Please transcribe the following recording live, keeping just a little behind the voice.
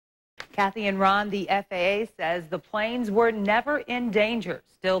Kathy and Ron, the FAA says the planes were never in danger.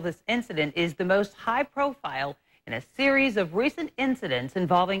 Still, this incident is the most high profile in a series of recent incidents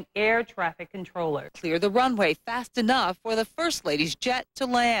involving air traffic controllers. Clear the runway fast enough for the First Lady's jet to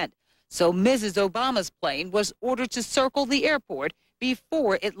land. So Mrs. Obama's plane was ordered to circle the airport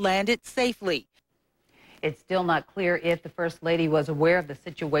before it landed safely. It's still not clear if the First Lady was aware of the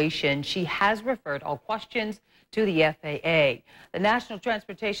situation. She has referred all questions to the FAA. The National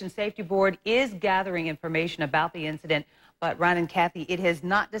Transportation Safety Board is gathering information about the incident, but Ron and Kathy, it has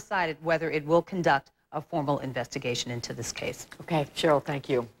not decided whether it will conduct a formal investigation into this case. Okay, Cheryl, thank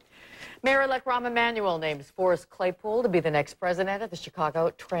you. Mayor-elect Rahm Emanuel names Forrest Claypool to be the next president of the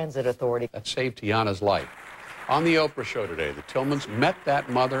Chicago Transit Authority. That saved Tiana's life. On the Oprah Show today, the Tillmans met that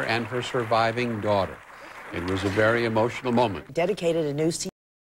mother and her surviving daughter. It was a very emotional moment. Dedicated a new